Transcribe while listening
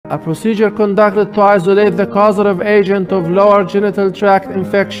a procedure conducted to isolate the causative agent of lower genital tract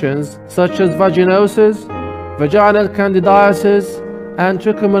infections such as vaginosis, vaginal candidiasis, and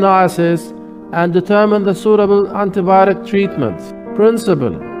trichomoniasis, and determine the suitable antibiotic treatment.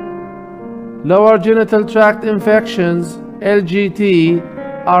 Principle: lower genital tract infections, LGT,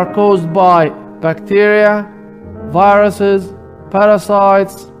 are caused by bacteria, viruses,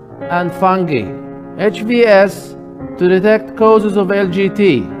 parasites, and fungi. HVS to detect causes of LGT.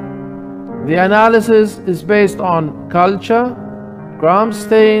 The analysis is based on culture, gram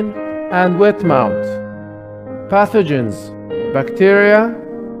stain, and wet mount. Pathogens: bacteria,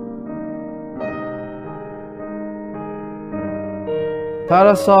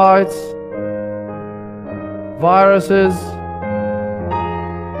 parasites, viruses,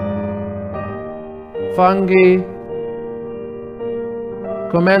 fungi,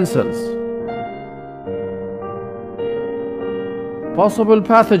 commensals. Possible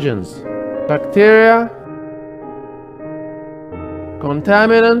pathogens: bacteria,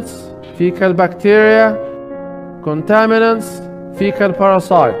 contaminants, fecal bacteria, contaminants, fecal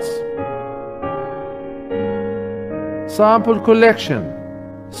parasites. Sample collection: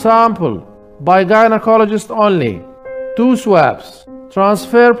 sample by gynecologist only. 2 swabs.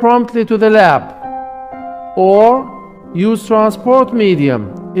 Transfer promptly to the lab, or use transport medium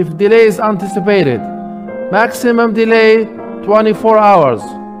if delay is anticipated. Maximum delay 24 hours,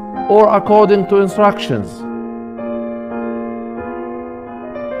 or according to instructions.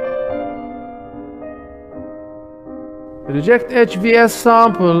 Reject HVS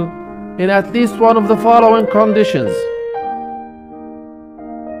sample in at least one of the following conditions: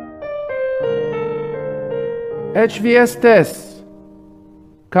 HVS tests: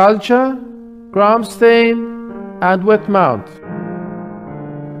 culture, gram stain, and wet mount.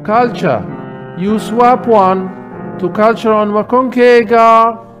 Culture: use Swab 1 to culture on McConkey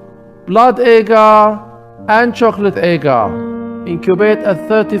agar, blood agar, and chocolate agar. Incubate at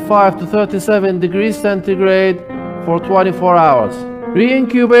 35 to 37 degrees centigrade for 24 hours.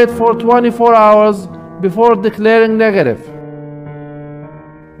 Re-incubate for 24 hours before declaring negative.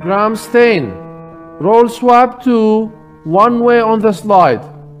 Gram stain: roll Swab 2 one way on the slide.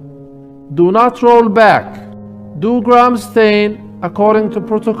 Do not roll back. Do gram stain according to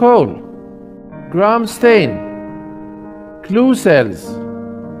protocol. Gram stain: clue cells.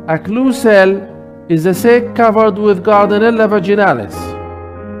 A clue cell is a sac covered with Gardnerella vaginalis.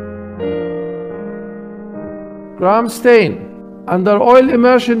 Gram stain: under oil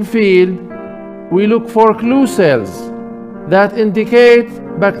immersion field, we look for clue cells that indicate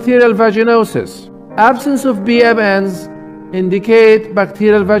bacterial vaginosis. Absence of BMNs indicate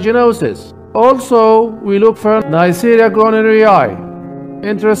bacterial vaginosis. Also, we look for Neisseria gonorrhoeae.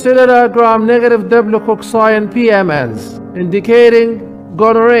 Intracellular gram-negative diplococci PMNs indicating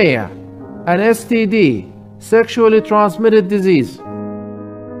gonorrhea, an STD, sexually transmitted disease.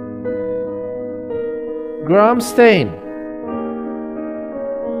 Gram stain: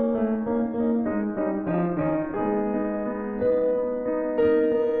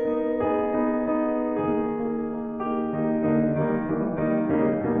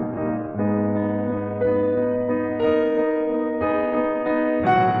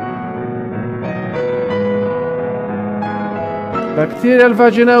 bacterial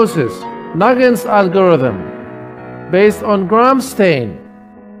vaginosis, Nugent's algorithm, based on gram stain.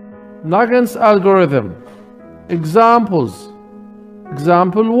 Nugent's algorithm. Examples: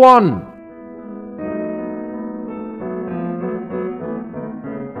 Example 1.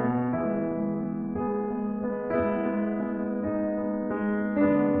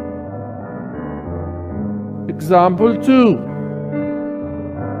 Example 2.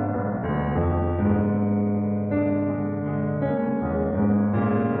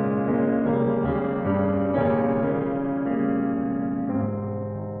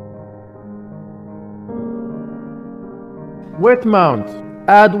 Wet mount.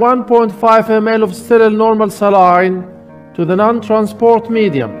 Add 1.5 ml of sterile normal saline to the non-transport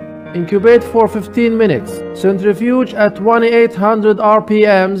medium. Incubate for 15 minutes. Centrifuge at 1800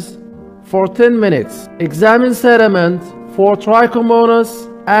 RPMs for 10 minutes. Examine sediment for trichomonas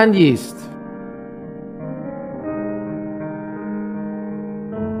and yeast.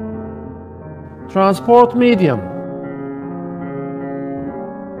 Transport medium.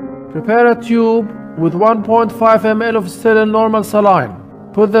 Prepare a tube with 1.5 ml of sterile normal saline.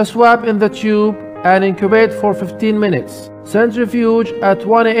 Put the swab in the tube and incubate for 15 minutes. Centrifuge at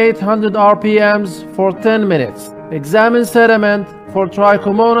 1800 RPMs for 10 minutes. Examine sediment for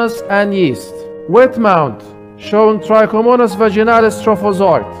trichomonas and yeast. Wet mount showing Trichomonas vaginalis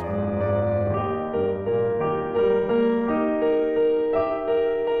trophozoite.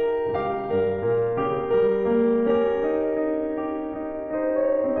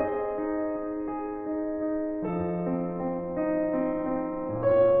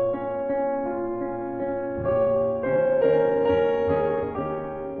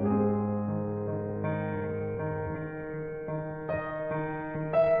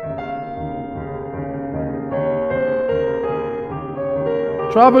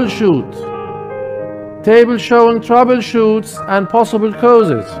 Troubleshoot. Table showing troubleshoots and possible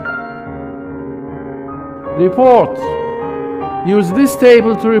causes. Report. Use this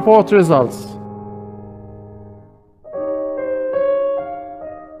table to report results.